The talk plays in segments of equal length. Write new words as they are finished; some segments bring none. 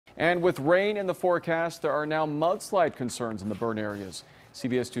And with rain in the forecast, there are now mudslide concerns in the burn areas.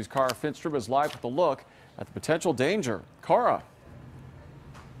 CBS 2's Cara Finnstrom is live with a look at the potential danger. Cara.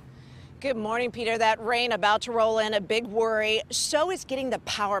 Good morning, Peter. That rain about to roll in, a big worry. So is getting the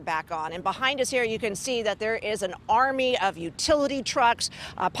power back on. And behind us here, you can see that there is an army of utility trucks,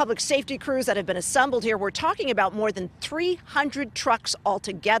 public safety crews that have been assembled here. We're talking about more than 300 trucks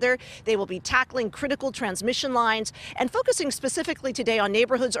altogether. They will be tackling critical transmission lines and focusing specifically today on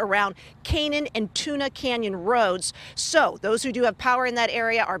neighborhoods around Canaan and Tuna Canyon roads. So those who do have power in that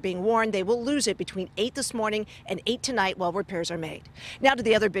area are being warned they will lose it between 8 this morning and 8 tonight while repairs are made. Now to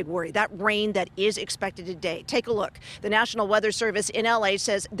the other big worry, that rain that is expected today. Take a look. The National Weather Service in LA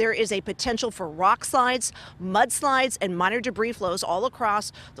says there is a potential for rock slides, mudslides, and minor debris flows all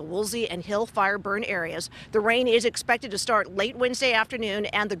across the Woolsey and Hill fire burn areas. The rain is expected to start late Wednesday afternoon,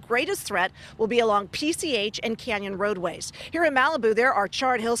 and the greatest threat will be along PCH and Canyon roadways. Here in Malibu, there are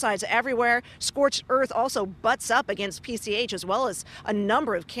charred hillsides everywhere. Scorched earth also butts up against PCH as well as a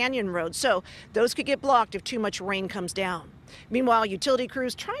number of canyon roads, so those could get blocked if too much rain comes down. Meanwhile, utility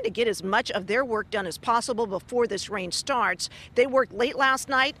crews trying to get as much of their work done as possible before this rain starts. They worked late last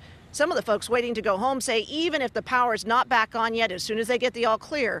night. Some of the folks waiting to go home say even if the power is not back on yet, as soon as they get the all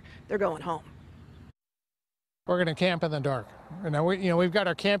clear, they're going home. We're going to camp in the dark. We've got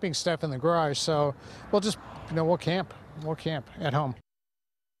our camping stuff in the garage, so we'll just, we'll camp. We'll camp at home.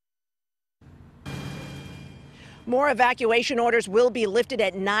 More evacuation orders will be lifted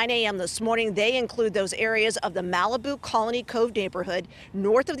at 9 a.m. this morning. They include those areas of the Malibu Colony Cove neighborhood,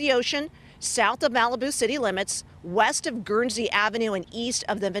 north of the ocean, south of Malibu city limits, west of Guernsey Avenue, and east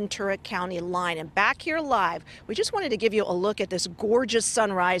of the Ventura County line. And back here live, we just wanted to give you a look at this gorgeous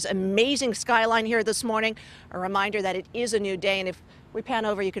sunrise, amazing skyline here this morning. A reminder that it is a new day. And if we pan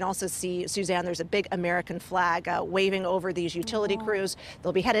over, you can also see, Suzanne, there's a big American flag waving over these utility crews.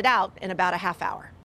 They'll be headed out in about a half hour.